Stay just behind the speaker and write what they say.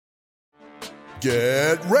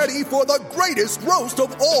Get ready for the greatest roast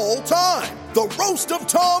of all time, the Roast of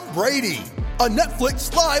Tom Brady, a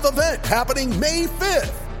Netflix live event happening May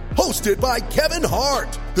 5th. Hosted by Kevin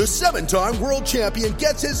Hart, the 7-time world champion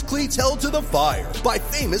gets his cleats held to the fire by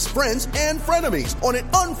famous friends and frenemies on an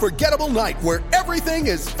unforgettable night where everything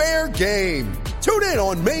is fair game. Tune in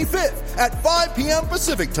on May 5th at 5 p.m.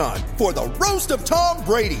 Pacific time for the Roast of Tom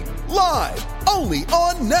Brady, live only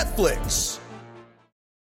on Netflix.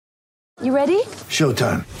 You ready?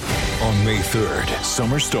 Showtime. On May 3rd,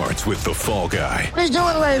 summer starts with The Fall Guy. Let's do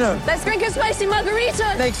it later. Let's drink a spicy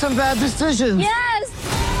margarita. Make some bad decisions. Yes!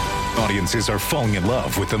 Audiences are falling in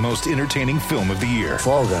love with the most entertaining film of the year.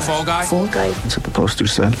 Fall Guy. Fall Guy? Fall Guy. That's what the poster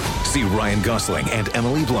said. See Ryan Gosling and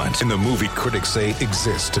Emily Blunt in the movie critics say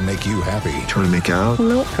exists to make you happy. Trying to make it out?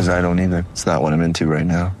 Nope. Because I don't either. It's not what I'm into right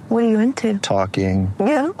now. What are you into? Talking.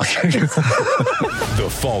 Yeah. The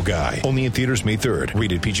Fall Guy. Only in theaters May 3rd.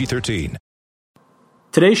 Rated PG-13.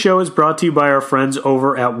 Today's show is brought to you by our friends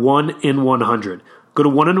over at 1in100. Go to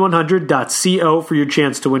 1in100.co for your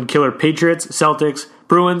chance to win killer Patriots, Celtics,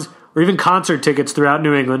 Bruins, or even concert tickets throughout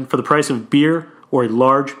New England for the price of beer or a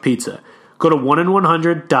large pizza. Go to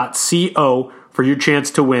 1in100.co for your chance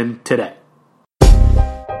to win today.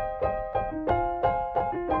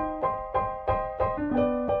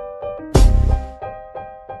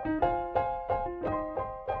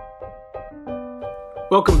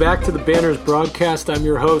 Welcome back to the Banners broadcast. I'm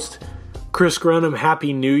your host, Chris Grenham.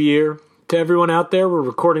 Happy New Year to everyone out there. We're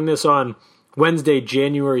recording this on Wednesday,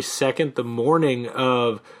 January 2nd, the morning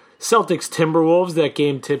of Celtics Timberwolves. That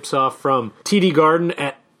game tips off from TD Garden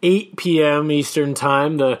at 8 p.m. Eastern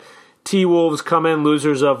Time. The T-Wolves come in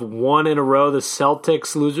losers of one in a row. The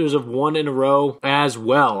Celtics losers of one in a row as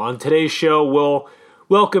well. On today's show, we'll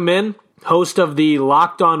welcome in host of the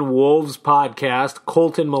Locked On Wolves podcast,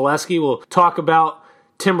 Colton Molesky. We'll talk about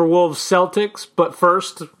Timberwolves Celtics, but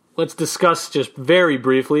first, let's discuss just very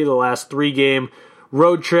briefly the last 3-game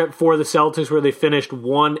road trip for the Celtics where they finished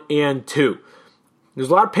 1-2. There's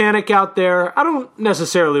a lot of panic out there. I don't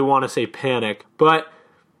necessarily want to say panic, but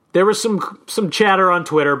there was some chatter on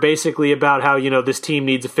Twitter basically about how, this team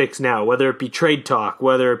needs a fix now, whether it be trade talk,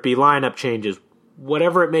 whether it be lineup changes,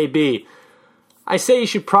 whatever it may be. I say you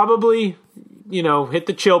should probably, hit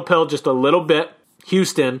the chill pill just a little bit.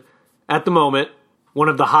 Houston, at the moment, one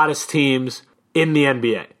of the hottest teams in the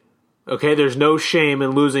NBA. Okay, there's no shame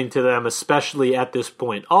in losing to them, especially at this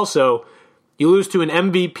point. Also, you lose to an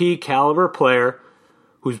MVP caliber player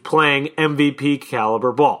who's playing MVP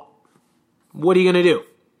caliber ball. What are you going to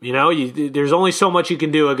do? There's only so much you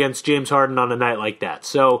can do against James Harden on a night like that.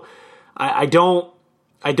 So I don't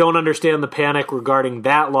understand the panic regarding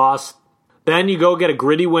that loss. Then you go get a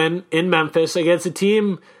gritty win in Memphis against a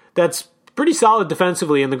team that's pretty solid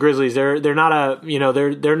defensively in the Grizzlies. They're not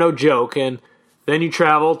they're no joke. And then you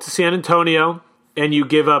travel to San Antonio and you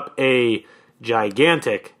give up a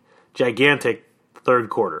gigantic third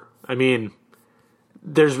quarter. I mean,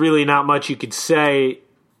 there's really not much you could say,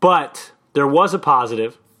 but there was a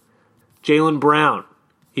positive. Jaylen Brown,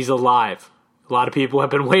 he's alive. A lot of people have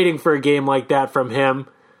been waiting for a game like that from him.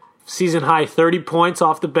 Season high 30 points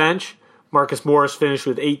off the bench. Marcus Morris finished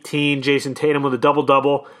with 18. Jason Tatum with a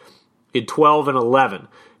double-double. He had 12 and 11.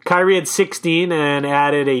 Kyrie had 16 and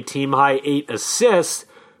added a team-high 8 assists,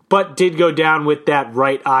 but did go down with that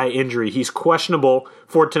right eye injury. He's questionable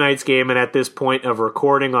for tonight's game, and at this point of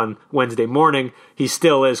recording on Wednesday morning, he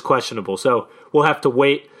still is questionable. So we'll have to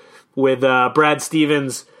wait with Brad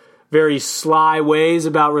Stevens' very sly ways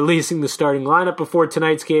about releasing the starting lineup before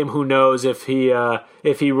tonight's game. Who knows if he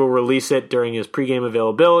will release it during his pregame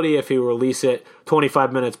availability, if he will release it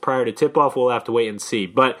 25 minutes prior to tip-off. We'll have to wait and see.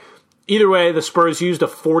 But either way, the Spurs used a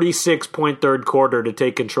 46-point third quarter to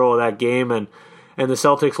take control of that game, and the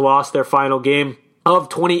Celtics lost their final game of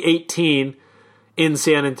 2018 in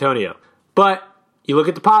San Antonio. But you look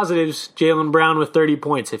at the positives, Jaylen Brown with 30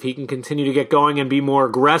 points. If he can continue to get going and be more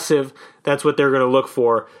aggressive, that's what they're going to look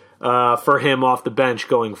for him off the bench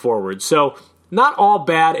going forward. So not all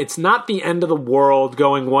bad. It's not the end of the world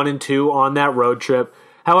going 1-2 on that road trip.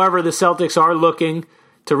 However, the Celtics are looking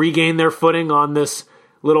to regain their footing on this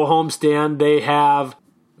little homestand. They have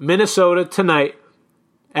Minnesota tonight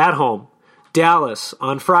at home, Dallas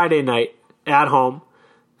on Friday night at home,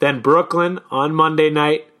 then Brooklyn on Monday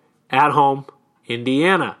night at home,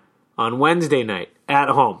 Indiana on Wednesday night at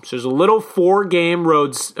home. So there's a little 4-game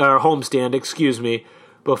homestand,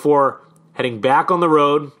 before heading back on the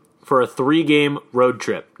road for a 3-game road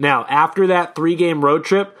trip. Now, after that 3-game road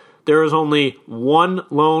trip, there is only one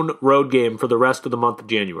lone road game for the rest of the month of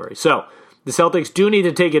January. So the Celtics do need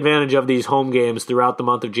to take advantage of these home games throughout the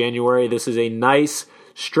month of January. This is a nice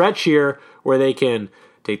stretch here where they can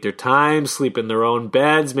take their time, sleep in their own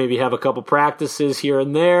beds, maybe have a couple practices here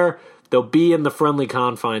and there. They'll be in the friendly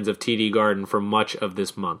confines of TD Garden for much of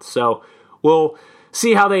this month. So we'll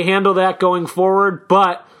see how they handle that going forward,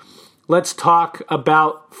 but let's talk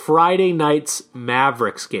about Friday night's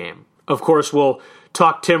Mavericks game. Of course, we'll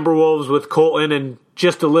talk Timberwolves with Colton in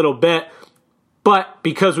just a little bit, but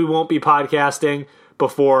because we won't be podcasting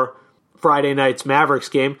before Friday night's Mavericks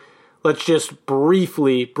game, let's just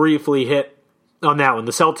briefly hit on that one.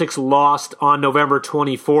 The Celtics lost on November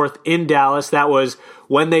 24th in Dallas. That was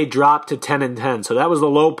when they dropped to 10-10. So that was the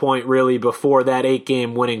low point, really, before that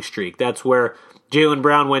 8-game winning streak. That's where Jaylen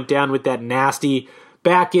Brown went down with that nasty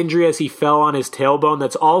back injury as he fell on his tailbone.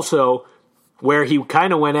 That's also where he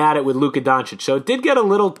kind of went at it with Luka Doncic. So it did get a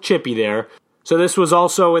little chippy there. So this was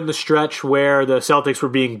also in the stretch where the Celtics were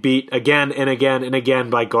being beat again and again and again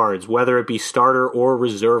by guards, whether it be starter or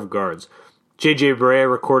reserve guards. J.J.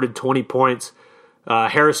 Barea recorded 20 points.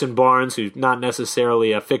 Harrison Barnes, who's not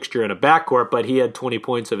necessarily a fixture in a backcourt, but he had 20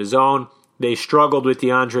 points of his own. They struggled with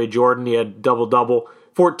DeAndre Jordan. He had double-double,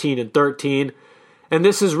 14 and 13. And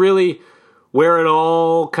this is really where it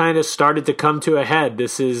all kind of started to come to a head.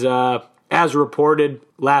 This is, as reported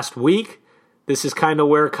last week, this is kind of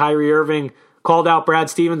where Kyrie Irving called out Brad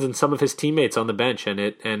Stevens and some of his teammates on the bench,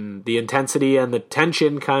 and the intensity and the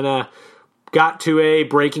tension kind of got to a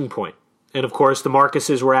breaking point. And of course, the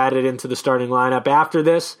Marcuses were added into the starting lineup after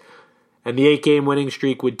this, and the 8-game winning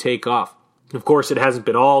streak would take off. Of course, it hasn't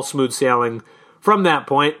been all smooth sailing from that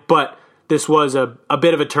point, but this was a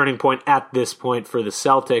bit of a turning point at this point for the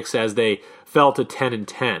Celtics as they fell to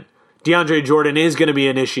 10-10. DeAndre Jordan is going to be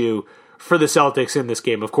an issue for the Celtics in this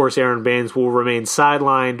game. Of course, Aaron Baines will remain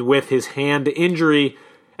sidelined with his hand injury,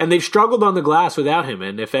 and they've struggled on the glass without him.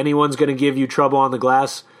 And if anyone's going to give you trouble on the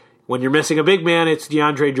glass when you're missing a big man, it's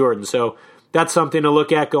DeAndre Jordan. So that's something to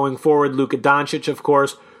look at going forward. Luka Doncic, of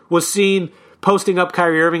course, was seen posting up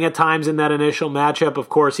Kyrie Irving at times in that initial matchup. Of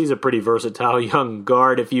course, he's a pretty versatile young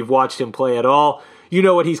guard. If you've watched him play at all, you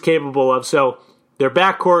know what he's capable of. So their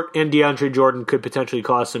backcourt and DeAndre Jordan could potentially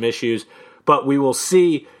cause some issues, but we will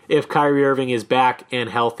see if Kyrie Irving is back and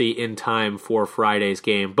healthy in time for Friday's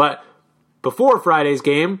game. But before Friday's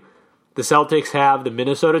game, the Celtics have the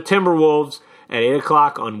Minnesota Timberwolves at 8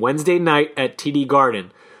 o'clock on Wednesday night at TD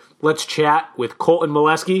Garden. Let's chat with Colton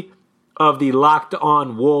Molesky of the Locked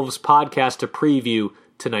On Wolves podcast to preview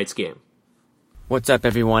tonight's game. What's up,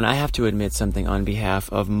 everyone? I have to admit something on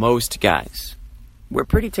behalf of most guys. We're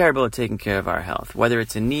pretty terrible at taking care of our health. Whether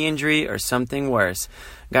it's a knee injury or something worse,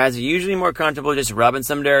 guys are usually more comfortable just rubbing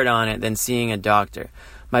some dirt on it than seeing a doctor.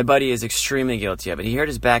 My buddy is extremely guilty of it. He hurt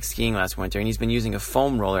his back skiing last winter, and he's been using a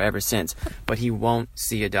foam roller ever since, but he won't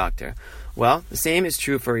see a doctor. Well, the same is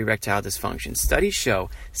true for erectile dysfunction. Studies show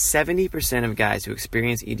 70% of guys who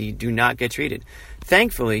experience ED do not get treated.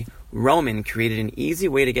 Thankfully, Roman created an easy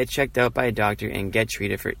way to get checked out by a doctor and get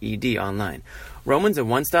treated for ED online. Roman's a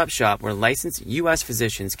one-stop shop where licensed U.S.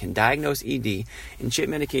 physicians can diagnose ED and ship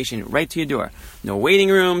medication right to your door. No waiting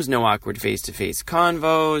rooms, no awkward face-to-face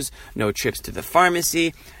convos, no trips to the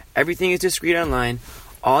pharmacy. Everything is discreet online.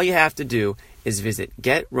 All you have to do is visit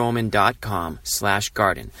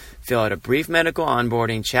GetRoman.com/garden. Fill out a brief medical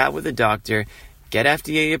onboarding, chat with a doctor, get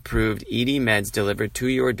FDA-approved ED meds delivered to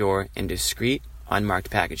your door in discreet, unmarked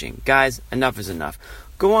packaging. Guys, enough is enough.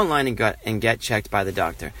 Go online and get checked by the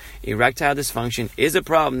doctor. Erectile dysfunction is a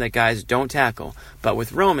problem that guys don't tackle, but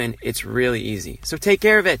with Roman, it's really easy. So take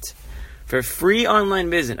care of it. For a free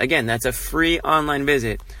online visit, again, that's a free online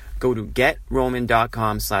visit, go to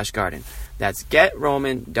GetRoman.com/garden. That's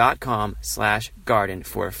GetRoman.com/garden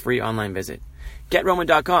for a free online visit.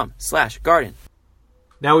 GetRoman.com/garden.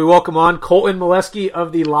 Now we welcome on Colton Molesky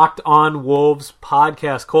of the Locked On Wolves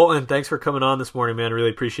podcast. Colton, thanks for coming on this morning, man.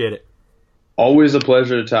 Really appreciate it. Always a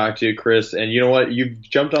pleasure to talk to you, Chris. And you know what? You've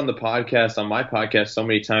jumped on the podcast, on my podcast, so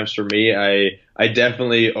many times for me. I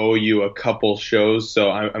definitely owe you a couple shows,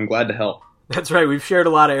 so I'm glad to help. That's right. We've shared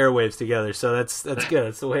a lot of airwaves together, so that's good.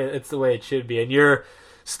 It's the way it should be. And you're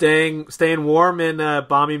staying warm in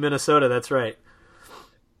balmy Minnesota. That's right.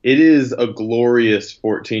 It is a glorious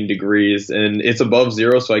 14 degrees, and it's above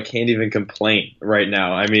zero, so I can't even complain right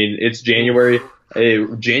now. I mean, it's January.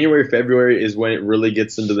 January, February is when it really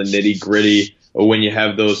gets into the nitty-gritty, when you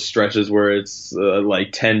have those stretches where it's like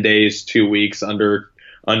 10 days, 2 weeks under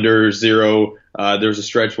zero. There's a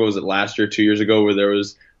stretch, what was it, last year, 2 years ago, where there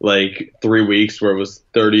was like 3 weeks where it was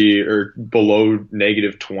 30 or below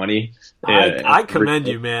negative 20. I commend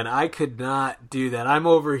you, man. I could not do that. I'm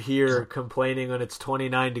over here complaining when it's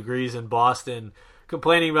 29 degrees in Boston,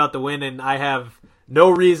 complaining about the wind, and I have no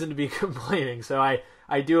reason to be complaining. So I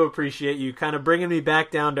I do appreciate you kind of bringing me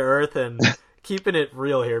back down to earth and keeping it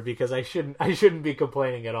real here, because I shouldn't be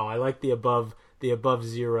complaining at all. I like the above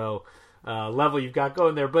zero level you've got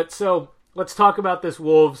going there. But so let's talk about this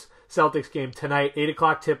Wolves Celtics game tonight,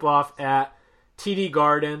 8:00 tip-off at TD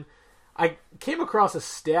Garden. I came across a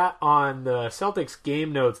stat on the Celtics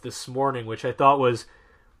game notes this morning, which I thought was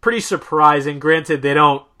pretty surprising. Granted, they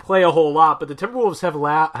don't play a whole lot, but the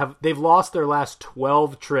Timberwolves they've lost their last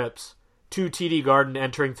 12 trips to TD Garden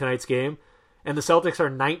entering tonight's game, and the Celtics are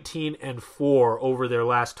 19-4 over their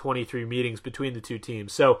last 23 meetings between the two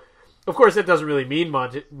teams. So, of course, that doesn't really mean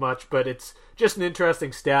much, but it's just an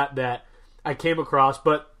interesting stat that I came across.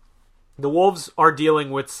 But the Wolves are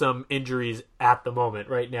dealing with some injuries at the moment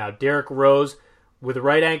right now. Derrick Rose with a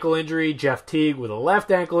right ankle injury, Jeff Teague with a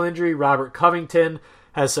left ankle injury, Robert Covington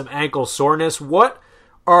has some ankle soreness.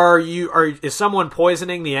 Is someone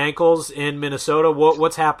poisoning the ankles in Minnesota?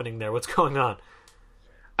 What's happening there? What's going on?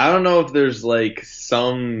 I don't know if there's like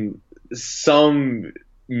some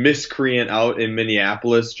miscreant out in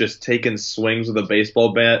Minneapolis just taking swings with a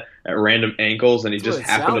baseball bat at random ankles, and he just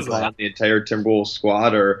happened to put on the entire Timberwolves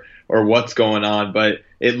squad, or what's going on. But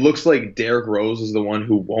it looks like Derrick Rose is the one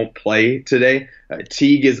who won't play today.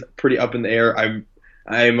 Teague is pretty up in the air.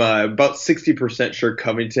 I'm about 60% sure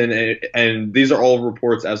Covington, and these are all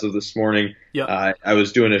reports as of this morning. Yep. I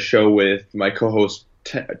was doing a show with my co-host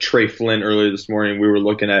Trey Flynn earlier this morning. We were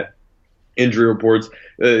looking at injury reports.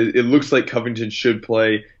 It looks like Covington should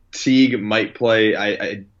play. Teague might play.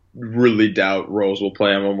 I really doubt Rose will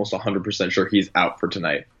play. I'm almost 100% sure he's out for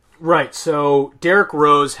tonight. Right, so Derrick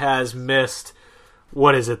Rose has missed,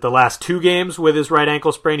 the last 2 games with his right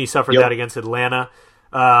ankle sprain. He suffered that against Atlanta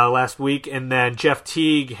last week, and then Jeff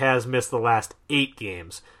Teague has missed the last 8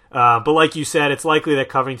 games. But like you said, it's likely that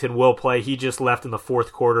Covington will play. He just left in the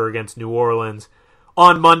fourth quarter against New Orleans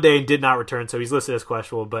on Monday and did not return, so he's listed as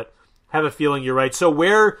questionable, but I have a feeling you're right. So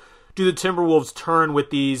where do the Timberwolves turn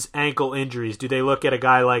with these ankle injuries? Do they look at a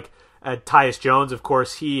guy like Tyus Jones? Of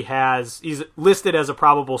course, he's listed as a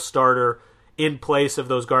probable starter in place of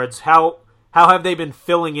those guards. How have they been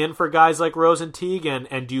filling in for guys like Rose and Teague,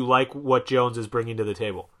 and do you like what Jones is bringing to the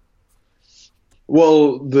table?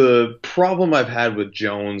 Well, the problem I've had with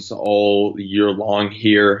Jones all year long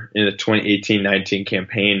here in the 2018-19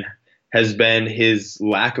 campaign has been his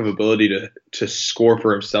lack of ability to score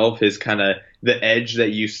for himself, his kind of the edge that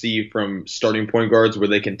you see from starting point guards where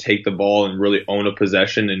they can take the ball and really own a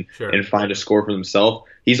possession and find a score for themselves.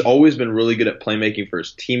 He's always been really good at playmaking for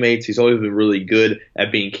his teammates. He's always been really good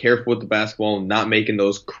at being careful with the basketball and not making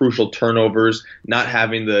those crucial turnovers, not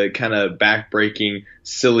having the kind of back-breaking,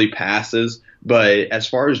 silly passes. But as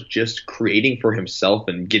far as just creating for himself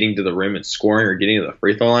and getting to the rim and scoring or getting to the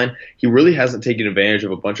free throw line, he really hasn't taken advantage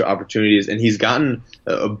of a bunch of opportunities, and he's gotten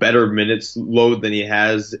a better minutes load than he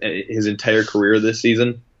has his entire career this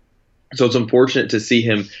season. So it's unfortunate to see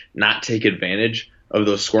him not take advantage of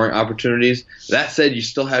those scoring opportunities. That said, you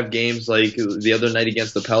still have games like the other night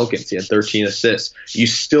against the Pelicans. He had 13 assists. You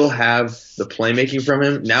still have the playmaking from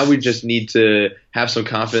him. Now we just need to have some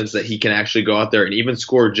confidence that he can actually go out there and even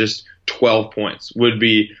score just 12 points would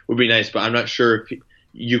be nice, but I'm not sure if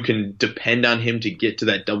you can depend on him to get to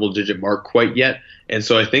that double-digit mark quite yet. And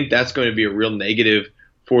so I think that's going to be a real negative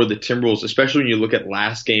for the Timberwolves, especially when you look at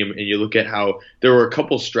last game and you look at how there were a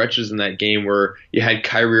couple stretches in that game where you had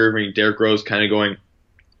Kyrie Irving, Derrick Rose kind of going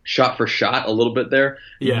shot for shot a little bit there.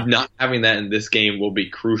 Yeah. Not having that in this game will be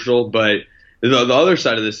crucial, but the other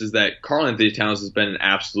side of this is that Karl-Anthony Towns has been an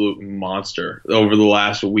absolute monster over the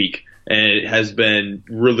last week. And it has been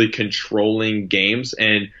really controlling games.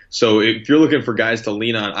 And so if you're looking for guys to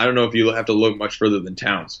lean on, I don't know if you have to look much further than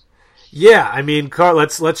Towns. Yeah, I mean, Carl,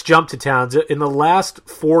 let's jump to Towns. In the last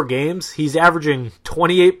 4 games, he's averaging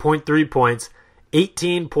 28.3 points,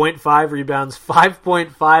 18.5 rebounds,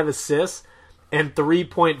 5.5 assists, and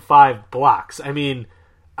 3.5 blocks. I mean,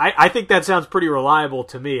 I think that sounds pretty reliable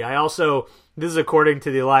to me. This is according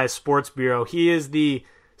to the Elias Sports Bureau, he is the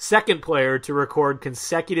second player to record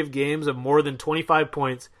consecutive games of more than 25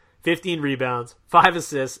 points, 15 rebounds, 5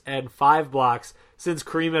 assists, and 5 blocks since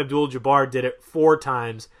Kareem Abdul-Jabbar did it 4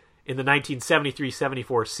 times in the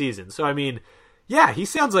 1973-74 season. So, I mean, yeah, he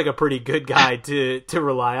sounds like a pretty good guy to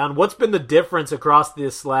rely on. What's been the difference across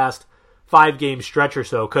this last 5-game stretch or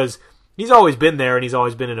so? Because he's always been there and he's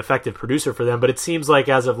always been an effective producer for them, but it seems like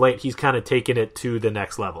as of late he's kind of taken it to the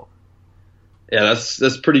next level. Yeah,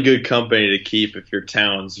 that's pretty good company to keep if you're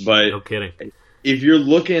Towns. But no kidding. If you're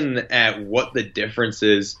looking at what the difference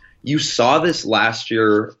is, you saw this last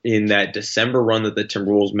year in that December run that the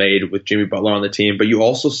Timberwolves made with Jimmy Butler on the team, but you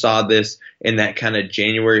also saw this in that kind of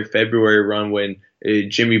January, February run when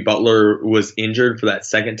Jimmy Butler was injured for that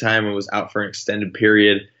second time and was out for an extended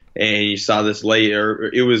period. And you saw this late,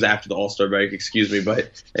 or it was after the All-Star break, excuse me,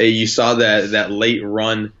 but you saw that late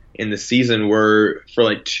run in the season where for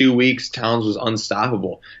like 2 weeks Towns was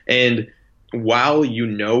unstoppable. And while you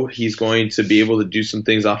know he's going to be able to do some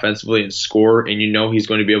things offensively and score, and you know he's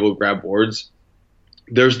going to be able to grab boards,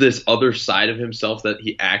 there's this other side of himself that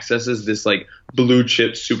he accesses, this like blue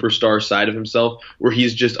chip superstar side of himself where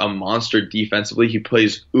he's just a monster defensively. He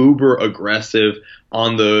plays uber aggressive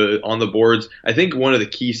on the boards. I think one of the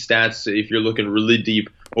key stats, if you're looking really deep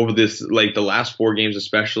over this, like the last 4 games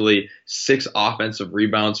especially, 6 offensive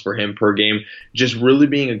rebounds for him per game, just really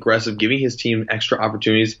being aggressive, giving his team extra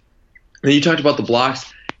opportunities. And you talked about the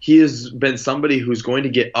blocks. He has been somebody who's going to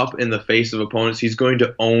get up in the face of opponents. He's going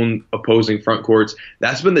to own opposing front courts.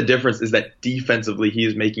 That's been the difference, is that defensively he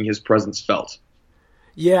is making his presence felt.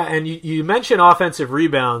 Yeah, and you mentioned offensive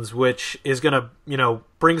rebounds, which is going to,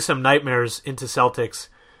 bring some nightmares into Celtics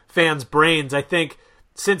fans' brains. I think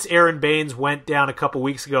since Aaron Baines went down a couple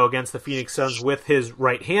weeks ago against the Phoenix Suns with his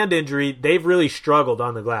right hand injury, they've really struggled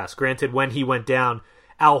on the glass. Granted, when he went down,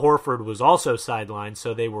 Al Horford was also sidelined,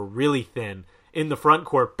 so they were really thin in the front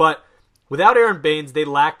court. But without Aaron Baines, they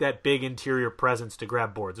lack that big interior presence to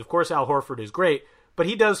grab boards. Of course, Al Horford is great, but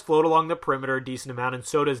he does float along the perimeter a decent amount, and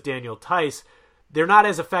so does Daniel Tice. They're not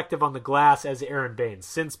as effective on the glass as Aaron Baines.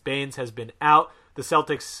 Since Baines has been out, the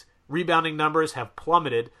Celtics' rebounding numbers have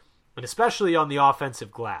plummeted, and especially on the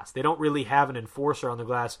offensive glass. They don't really have an enforcer on the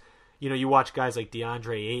glass. You watch guys like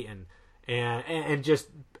DeAndre Ayton and just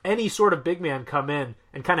any sort of big man come in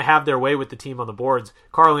and kind of have their way with the team on the boards.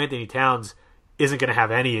 Karl Anthony Towns isn't going to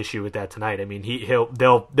have any issue with that tonight. I mean,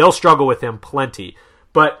 they'll struggle with him plenty.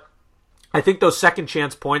 But I think those second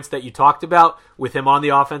chance points that you talked about with him on the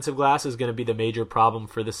offensive glass is going to be the major problem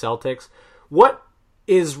for the Celtics.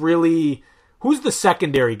 Who's the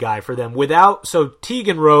secondary guy for them so Teague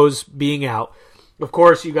and Rose being out? Of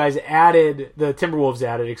course, the Timberwolves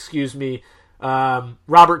added,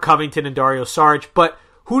 Robert Covington and Dario Saric, but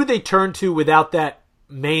who do they turn to without that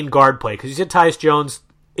main guard play? Because you said Tyus Jones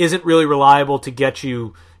isn't really reliable to get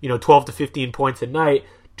you, 12 to 15 points a night.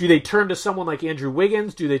 Do they turn to someone like Andrew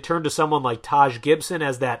Wiggins? Do they turn to someone like Taj Gibson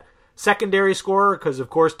as that secondary scorer? Because, of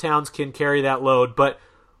course, Towns can carry that load. But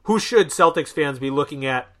who should Celtics fans be looking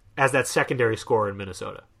at as that secondary scorer in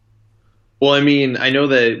Minnesota? Well, I mean, I know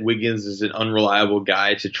that Wiggins is an unreliable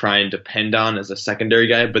guy to try and depend on as a secondary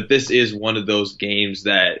guy, but this is one of those games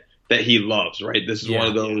that he loves, right? This is one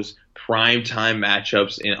of those prime time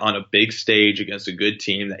matchups on a big stage against a good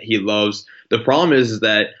team that he loves. The problem is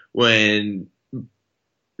that when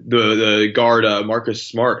the guard Marcus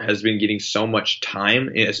Smart has been getting so much time,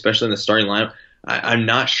 especially in the starting lineup, I'm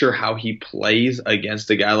not sure how he plays against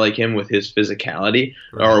a guy like him with his physicality,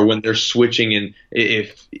 or when they're switching, and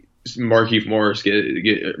if Marcus Morris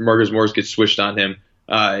gets switched on him,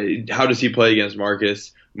 how does he play against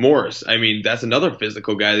Marcus Morris? I mean, that's another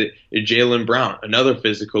physical guy. Jaylen Brown, another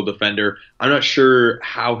physical defender. I'm not sure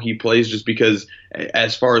how he plays, just because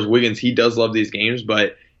as far as Wiggins, he does love these games,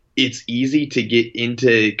 but it's easy to get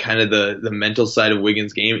into kind of the mental side of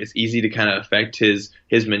Wiggins' game. It's easy to kind of affect his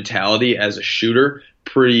mentality as a shooter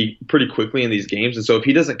pretty quickly in these games. And so if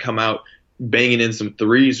he doesn't come out banging in some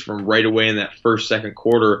threes from right away in that second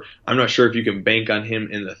quarter, I'm not sure if you can bank on him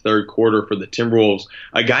in the third quarter for the Timberwolves.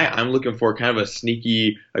 A guy I'm looking for, kind of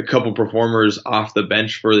a couple performers off the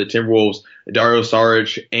bench for the Timberwolves, Dario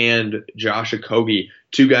Saric and Josh Okogie,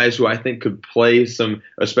 2 guys who I think could play some,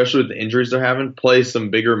 especially with the injuries they're having, play some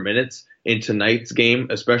bigger minutes in tonight's game,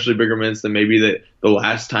 especially bigger minutes than maybe the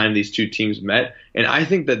last time these 2 teams met. And I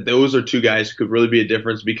think that those are 2 guys who could really be a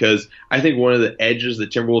difference, because I think one of the edges the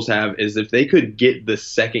Timberwolves have is if they could get the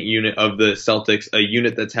second unit of the Celtics, a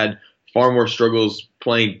unit that's had far more struggles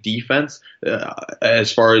playing defense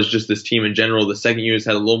as far as just this team in general. The second unit's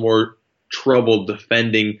had a little more trouble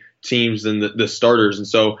defending teams than the starters. And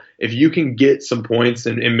so if you can get some points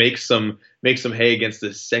and make some hay against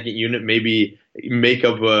the second unit, maybe make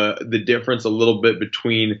up the difference a little bit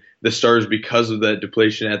between the starters because of that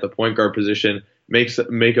depletion at the point guard position, make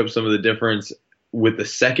up some of the difference with the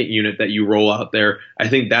second unit that you roll out there. I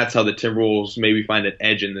think that's how the Timberwolves maybe find an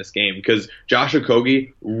edge in this game, because Josh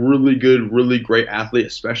Okogie, really good, really great athlete,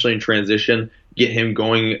 especially in transition. Get him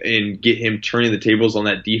going and get him turning the tables on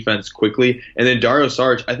that defense quickly. And then Dario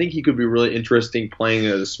Saric, I think he could be really interesting playing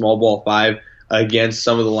as a small ball 5 against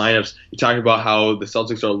some of the lineups. You talk about how the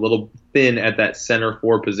Celtics are a little thin at that center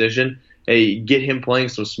 4 position. Hey, get him playing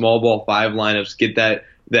some small ball 5 lineups, get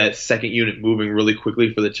that second unit moving really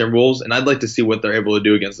quickly for the Timberwolves, and I'd like to see what they're able to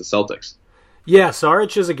do against the Celtics. Yeah,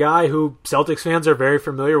 Saric is a guy who Celtics fans are very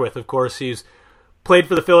familiar with. Of course, he's played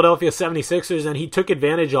for the Philadelphia 76ers, and he took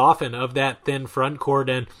advantage often of that thin front court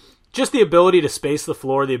and just the ability to space the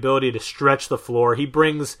floor, the ability to stretch the floor. He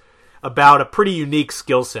brings about a pretty unique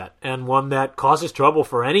skill set, and one that causes trouble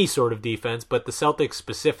for any sort of defense, but the Celtics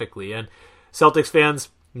specifically. And Celtics fans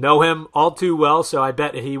know him all too well, so I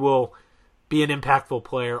bet he will be an impactful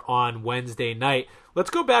player on Wednesday night. Let's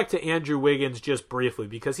go back to Andrew Wiggins just briefly,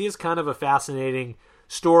 because he is kind of a fascinating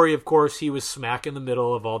story. Of course, he was smack in the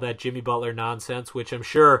middle of all that Jimmy Butler nonsense, which I'm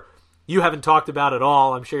sure you haven't talked about at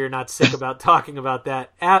all. I'm sure you're not sick about talking about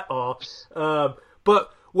that at all.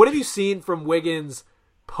 But what have you seen from Wiggins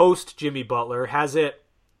post Jimmy Butler? Has it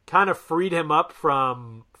kind of freed him up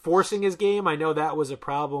from forcing his game? I know that was a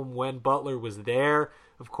problem when Butler was there.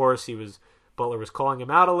 Of course, Butler was calling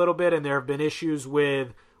him out a little bit, and there have been issues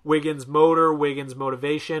with Wiggins' motor, Wiggins'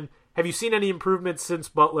 motivation. Have you seen any improvements since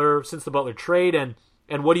the Butler trade, and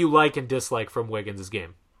what do you like and dislike from Wiggins'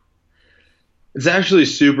 game? It's actually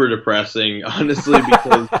super depressing, honestly,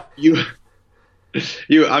 because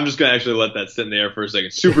I'm just gonna actually let that sit in the air for a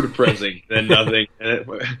second. Super depressing, then nothing, then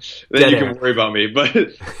you can worry about me.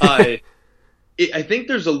 But I think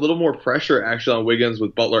there's a little more pressure actually on Wiggins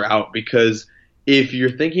with Butler out, because if you're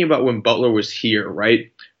thinking about when Butler was here,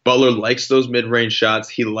 right? Butler likes those mid-range shots.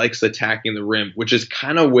 He likes attacking the rim, which is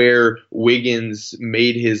kind of where Wiggins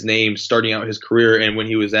made his name starting out his career and when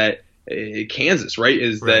he was at Kansas, right?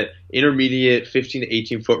 That intermediate 15 to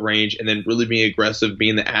 18-foot range, and then really being aggressive,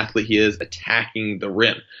 being the athlete he is, attacking the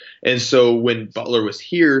rim. And so when Butler was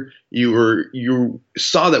here, you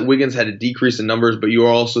saw that Wiggins had a decrease in numbers, but you were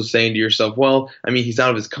also saying to yourself, well, I mean, he's out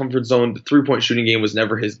of his comfort zone. The three-point shooting game was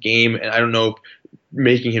never his game, and I don't know if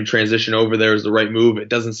making him transition over there is the right move. It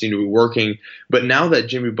doesn't seem to be working. But now that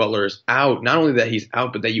Jimmy Butler is out, not only that he's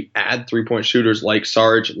out, but that you add three-point shooters like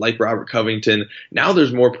Sarge, like Robert Covington, now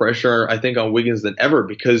there's more pressure, I think, on Wiggins than ever,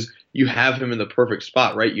 because you have him in the perfect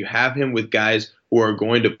spot, right? You have him with guys who are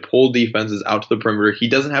going to pull defenses out to the perimeter. He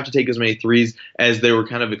doesn't have to take as many threes as they were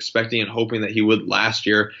kind of expecting and hoping that he would last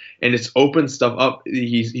year. And it's opened stuff up.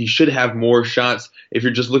 He should have more shots. If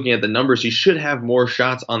you're just looking at the numbers, he should have more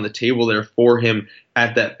shots on the table there for him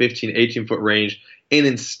at that 15, 18-foot range. And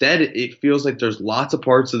instead, it feels like there's lots of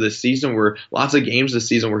parts of this season lots of games this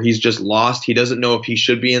season where he's just lost. He doesn't know if he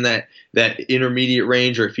should be in that intermediate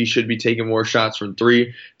range or if he should be taking more shots from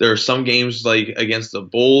three. There are some games like against the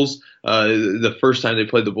Bulls, the first time they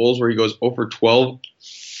played the Bulls, where he goes 0 for 12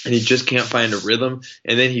 and he just can't find a rhythm.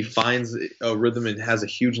 And then he finds a rhythm and has a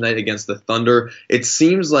huge night against the Thunder. It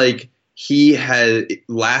seems like he had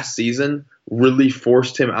last season really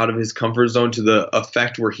forced him out of his comfort zone to the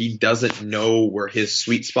effect where he doesn't know where his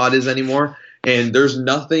sweet spot is anymore. And there's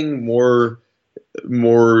nothing more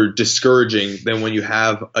discouraging than when you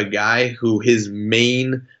have a guy who his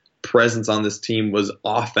main presence on this team was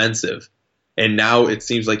offensive, and now it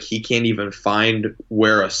seems like he can't even find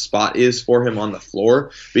where a spot is for him on the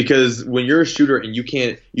floor. Because when you're a shooter and you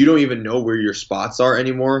don't even know where your spots are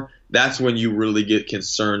anymore, that's when you really get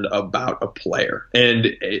concerned about a player.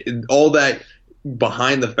 And all that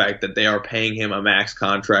behind the fact that they are paying him a max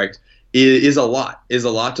contract is a lot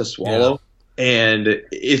to swallow. Yeah. And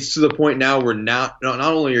it's to the point now where not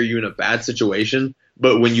only are you in a bad situation,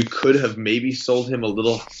 but when you could have maybe sold on him a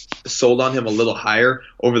little higher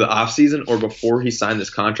over the offseason or before he signed this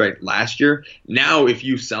contract last year, now if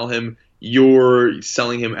you sell him, you're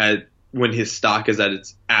selling him at when his stock is at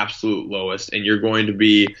its absolute lowest, and you're going to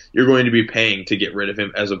be paying to get rid of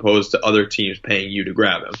him as opposed to other teams paying you to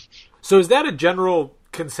grab him. So is that a general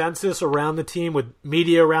consensus around the team, with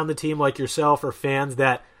media around the team like yourself or fans,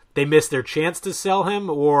 that they missed their chance to sell him,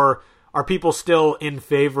 or are people still in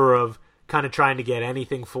favor of kind of trying to get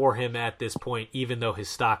anything for him at this point, even though his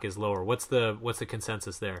stock is lower? What's the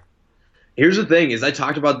consensus there? Here's the thing, is I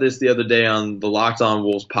talked about this the other day on the Locked On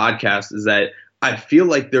Wolves podcast, is that I feel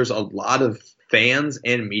like there's a lot of fans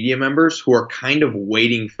and media members who are kind of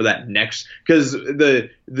waiting for that next, because the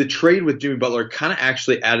trade with Jimmy Butler kind of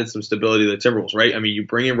actually added some stability to the Timberwolves, right? I mean, you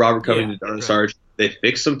bring in Robert Covington, Darius Sarge, they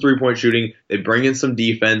fix some three-point shooting, they bring in some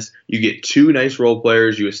defense, you get two nice role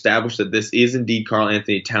players, you establish that this is indeed Karl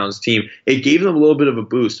Anthony Towns' team. It gave them a little bit of a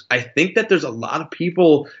boost. I think that there's a lot of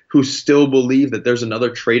people who still believe that there's another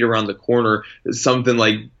trade around the corner, something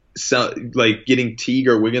like getting Teague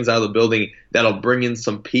or Wiggins out of the building that'll bring in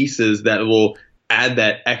some pieces that will add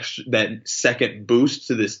that second boost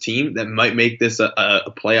to this team that might make this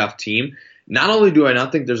a playoff team. Not only do I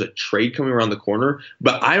not think there's a trade coming around the corner,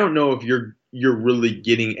 but I don't know if you're really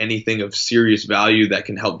getting anything of serious value that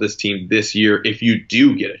can help this team this year if you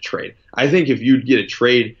do get a trade. I think if you get a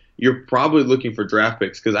trade, you're probably looking for draft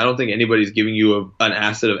picks, because I don't think anybody's giving you an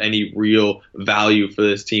asset of any real value for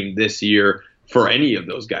this team this year for any of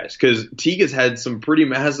those guys, because Teague has had some pretty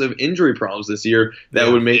massive injury problems this year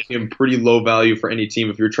that would make him pretty low value for any team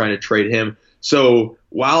if you're trying to trade him. So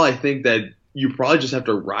while I think that you probably just have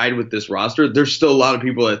to ride with this roster, there's still a lot of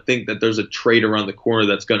people that think that there's a trade around the corner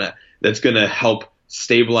that's gonna help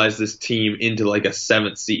stabilize this team into like a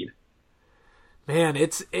 7th seed. Man,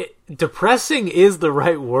 depressing is the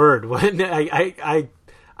right word. When I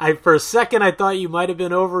for a second I thought you might have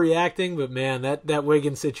been overreacting, but man, that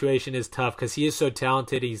Wiggins situation is tough because he is so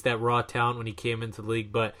talented. He's that raw talent when he came into the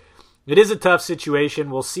league, but it is a tough situation.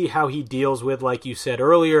 We'll see how he deals with, like you said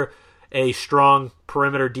earlier, a strong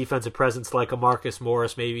perimeter defensive presence like a Marcus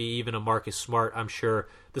Morris, maybe even a Marcus Smart. I'm sure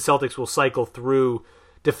the Celtics will cycle through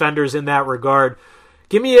defenders in that regard.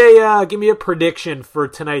 Give me a prediction for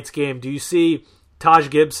tonight's game. Do you see Taj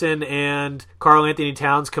Gibson and Karl Anthony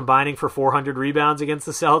Towns combining for 400 rebounds against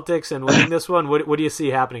the Celtics and winning this one? What do you see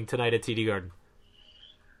happening tonight at TD Garden?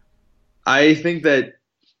 I think that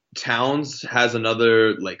Towns has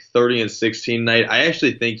another like 30 and 16 night. I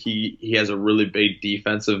actually think he has a really big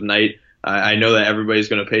defensive night. I know that everybody's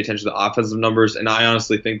going to pay attention to the offensive numbers, and I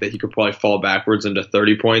honestly think that he could probably fall backwards into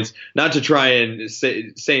 30 points. Not to try and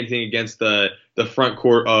say anything against the front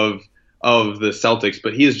court of the Celtics,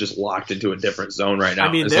 but he is just locked into a different zone right now.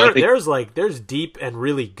 I mean, there's deep and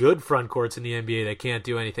really good front courts in the NBA that can't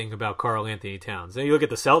do anything about Karl Anthony Towns. And you look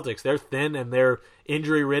at the Celtics; they're thin and they're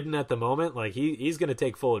injury ridden at the moment. Like he's going to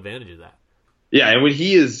take full advantage of that. Yeah, and when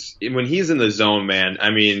he's in the zone, man,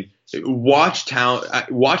 I mean, watch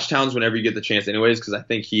Towns whenever you get the chance, anyways, because I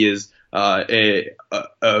think he is a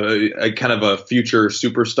kind of a future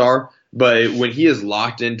superstar. But when he is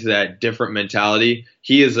locked into that different mentality,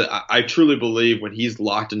 I truly believe when he's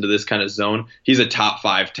locked into this kind of zone, he's a top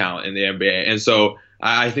 5 talent in the NBA. And so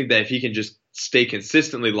I think that if he can just stay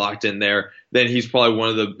consistently locked in there, then he's probably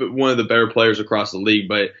one of the better players across the league.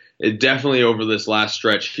 But definitely over this last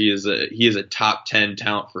stretch, he is a top 10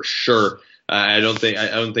 talent for sure. I don't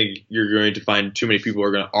think you're going to find too many people who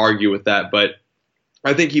are going to argue with that, but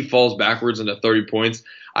I think he falls backwards into 30 points.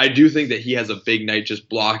 I do think that he has a big night just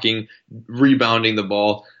blocking, rebounding the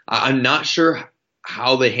ball. I'm not sure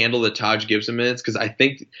how they handle the Taj Gibson minutes, because I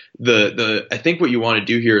think I think what you want to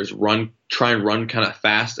do here is try and run kind of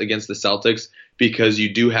fast against the Celtics, because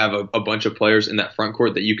you do have a bunch of players in that front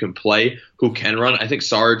court that you can play who can run. I think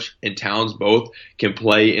Sarge and Towns both can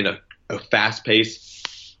play in a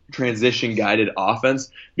fast-paced, transition-guided offense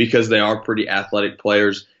because they are pretty athletic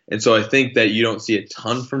players. And so I think that you don't see a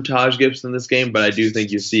ton from Taj Gibson in this game, but I do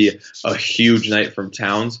think you see a huge night from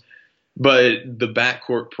Towns. But the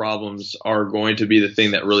backcourt problems are going to be the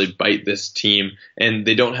thing that really bite this team. And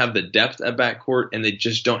they don't have the depth at backcourt, and they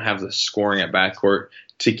just don't have the scoring at backcourt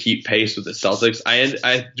to keep pace with the Celtics.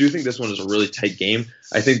 I do think this one is a really tight game.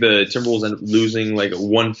 I think the Timberwolves end up losing like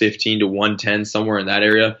 115 to 110, somewhere in that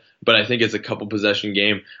area. But I think it's a couple possession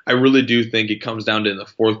game. I really do think it comes down to in the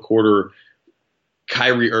fourth quarter,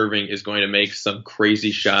 Kyrie Irving is going to make some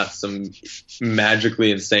crazy shots, some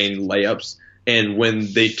magically insane layups. And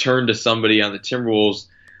when they turn to somebody on the Timberwolves,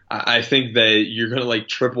 I think that you're going to like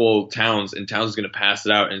triple Towns, and Towns is going to pass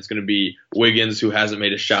it out, and it's going to be Wiggins, who hasn't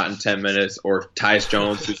made a shot in 10 minutes, or Tyus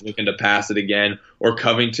Jones, who's looking to pass it again, or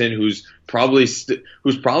Covington, who's probably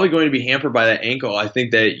going to be hampered by that ankle. I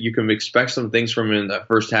think that you can expect some things from him in the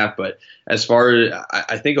first half, but as far as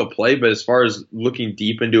I think he'll play, but as far as looking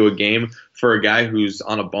deep into a game for a guy who's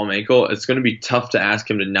on a bum ankle, it's going to be tough to ask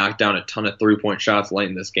him to knock down a ton of 3-point shots late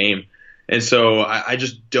in this game. And so I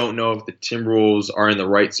just don't know if the Timberwolves are in the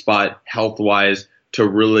right spot health-wise to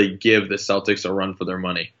really give the Celtics a run for their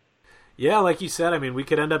money. Yeah, like you said, I mean, we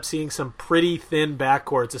could end up seeing some pretty thin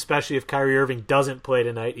backcourts, especially if Kyrie Irving doesn't play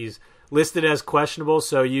tonight. He's listed as questionable,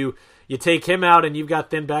 so you take him out and you've got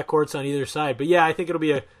thin backcourts on either side. But yeah, I think it'll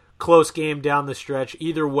be a close game down the stretch.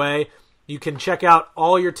 Either way, you can check out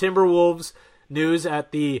all your Timberwolves news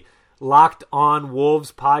at the Locked On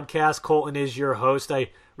Wolves podcast. Colton is your host. I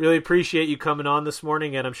really appreciate you coming on this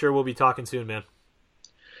morning, and I'm sure we'll be talking soon, man.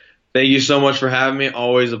 Thank you so much for having me.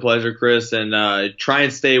 Always a pleasure, Chris. And try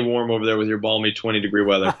and stay warm over there with your balmy 20-degree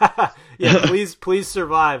weather. Yeah, please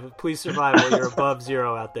survive. Please survive while you're above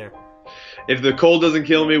zero out there. If the cold doesn't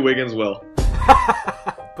kill me, Wiggins will.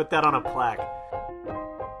 Put that on a plaque.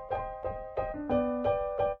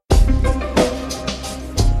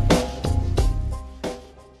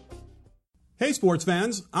 Hey, sports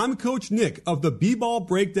fans. I'm Coach Nick of the B-Ball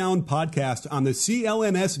Breakdown podcast on the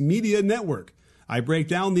CLNS Media Network. I break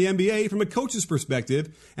down the NBA from a coach's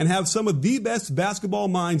perspective and have some of the best basketball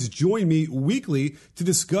minds join me weekly to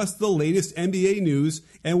discuss the latest NBA news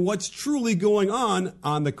and what's truly going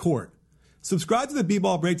on the court. Subscribe to the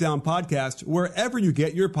B-Ball Breakdown podcast wherever you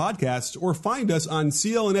get your podcasts or find us on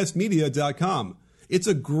clnsmedia.com. It's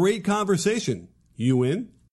a great conversation. You in?